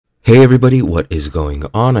Hey everybody, what is going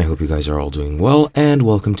on? I hope you guys are all doing well, and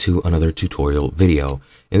welcome to another tutorial video.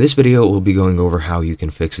 In this video, we'll be going over how you can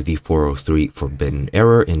fix the 403 forbidden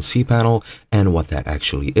error in cPanel and what that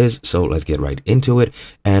actually is. So let's get right into it.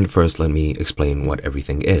 And first, let me explain what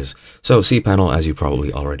everything is. So cPanel, as you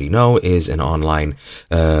probably already know, is an online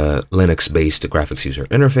Linux-based graphics user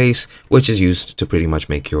interface, which is used to pretty much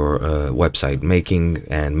make your website making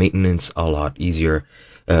and maintenance a lot easier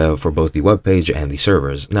for both the web page and the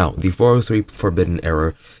servers. Now, the 403 forbidden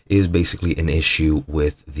error is basically an issue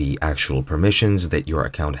with the actual permissions that your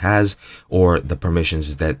account has, or the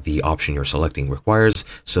permissions that the option you're selecting requires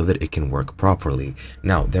so that it can work properly.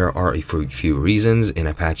 Now, there are a few reasons in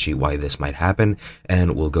Apache why this might happen,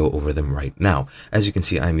 and we'll go over them right now. As you can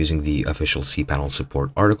see, I'm using the official cPanel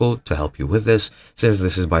support article to help you with this, since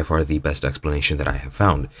this is by far the best explanation that I have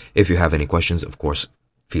found. If you have any questions, of course,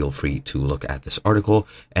 feel free to look at this article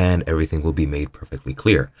and everything will be made perfectly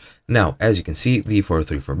clear. Now, as you can see, the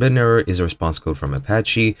 403 forbidden error is a response code from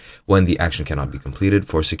Apache when the action cannot be completed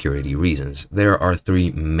for security reasons. There are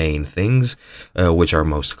three main things which are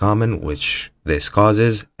most common, which this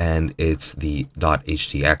causes, and it's the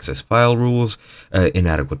 .htaccess file rules,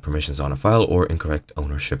 inadequate permissions on a file, or incorrect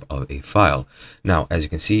ownership of a file. Now, as you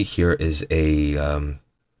can see, here is a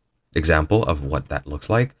example of what that looks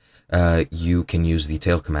like. You can use the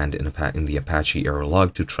tail command in the Apache error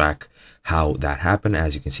log to track how that happened.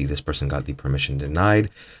 As you can see, this person got the permission denied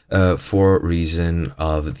for reason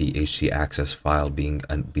of the htaccess file being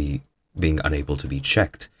unable to be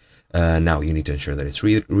checked. Now you need to ensure that it's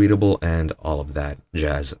readable and all of that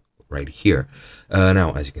jazz right here.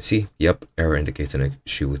 Now, as you can see, yep, error indicates an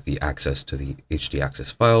issue with the access to the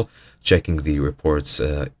htaccess file. Checking the reports,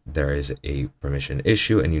 there is a permission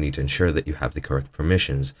issue, and you need to ensure that you have the correct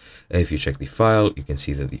permissions. If you check the file, you can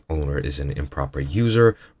see that the owner is an improper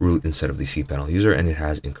user, root instead of the cPanel user, and it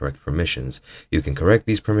has incorrect permissions. You can correct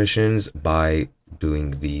these permissions by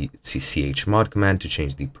doing the chmod command to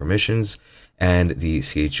change the permissions, and the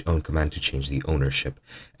chown command to change the ownership.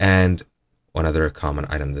 And one other common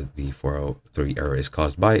item that the 403 error is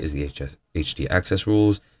caused by is the htaccess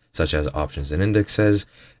rules, such as options and indexes,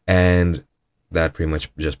 and that pretty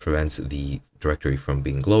much just prevents the directory from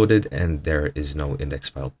being loaded and there is no index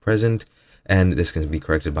file present. And this can be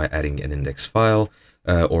corrected by adding an index file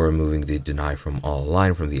or removing the deny from all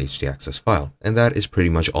line from the htaccess file. And that is pretty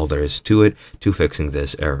much all there is to it to fixing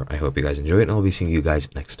this error. I hope you guys enjoy it, and I'll be seeing you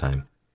guys next time.